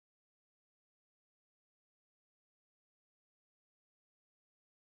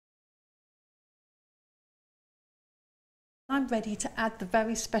I'm ready to add the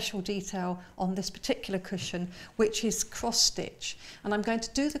very special detail on this particular cushion, which is cross stitch. And I'm going to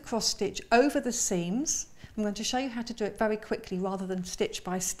do the cross stitch over the seams. I'm going to show you how to do it very quickly rather than stitch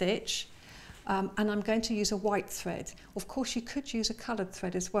by stitch. And I'm going to use a white thread. Of course, you could use a coloured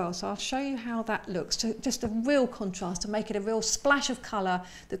thread as well. So I'll show you how that looks. So just a real contrast to make it a real splash of colour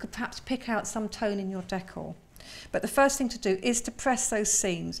that could perhaps pick out some tone in your decor. But the first thing to do is to press those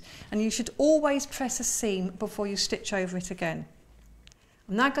seams, and you should always press a seam before you stitch over it again.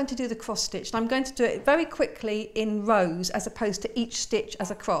 I'm now going to do the cross stitch, and I'm going to do it very quickly in rows as opposed to each stitch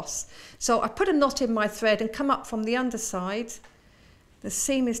as a cross. So I put a knot in my thread and come up from the underside. The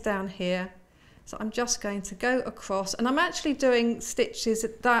seam is down here, so I'm just going to go across, and I'm actually doing stitches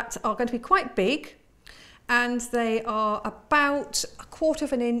that are going to be quite big, and they are about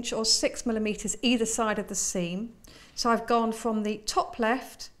 1/4 inch or 6 millimeters either side of the seam. So I've gone from the top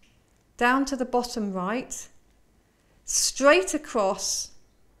left down to the bottom right, straight across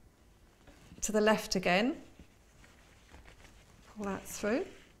to the left again, pull that through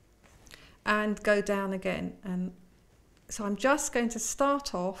and go down again. And so I'm just going to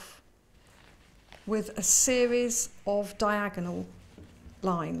start off with a series of diagonal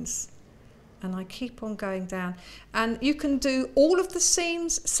lines. And I keep on going down, and you can do all of the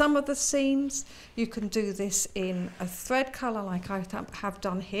seams, some of the seams. You can do this in a thread colour like I have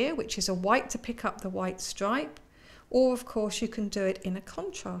done here, which is a white to pick up the white stripe, or of course you can do it in a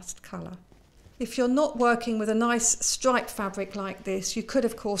contrast colour. If you're not working with a nice stripe fabric like this, you could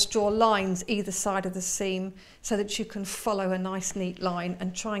of course draw lines either side of the seam so that you can follow a nice neat line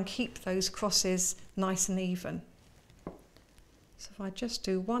and try and keep those crosses nice and even. So if I just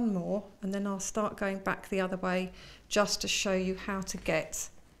do one more, and then I'll start going back the other way just to show you how to get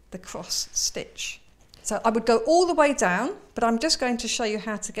the cross stitch. So I would go all the way down, but I'm just going to show you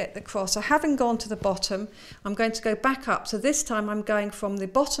how to get the cross. So having gone to the bottom, I'm going to go back up. So this time I'm going from the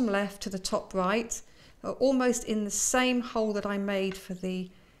bottom left to the top right, almost in the same hole that I made for the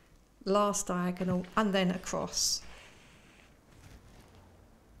last diagonal, and then across.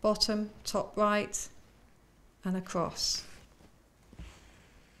 Bottom, top right, and across.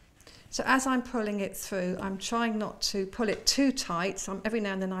 So as I'm pulling it through, I'm trying not to pull it too tight. So every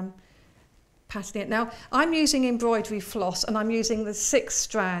now and then I'm patterning it. Now I'm using embroidery floss, and I'm using the 6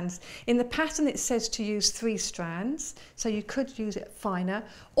 strands. In the pattern it says to use 3 strands, so you could use it finer.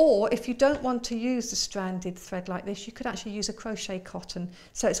 Or if you don't want to use the stranded thread like this, you could actually use a crochet cotton.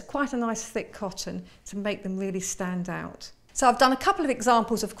 So it's quite a nice thick cotton to make them really stand out. So I've done a couple of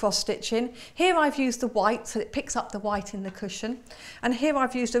examples of cross stitching. Here I've used the white, so it picks up the white in the cushion. And here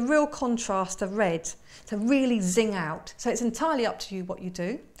I've used a real contrast of red to really zing out. So it's entirely up to you what you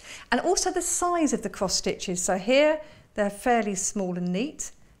do. And also the size of the cross stitches. So here they're fairly small and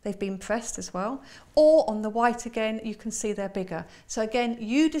neat. They've been pressed as well. Or on the white again, you can see they're bigger. So again,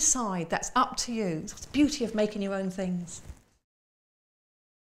 you decide, that's up to you. It's the beauty of making your own things.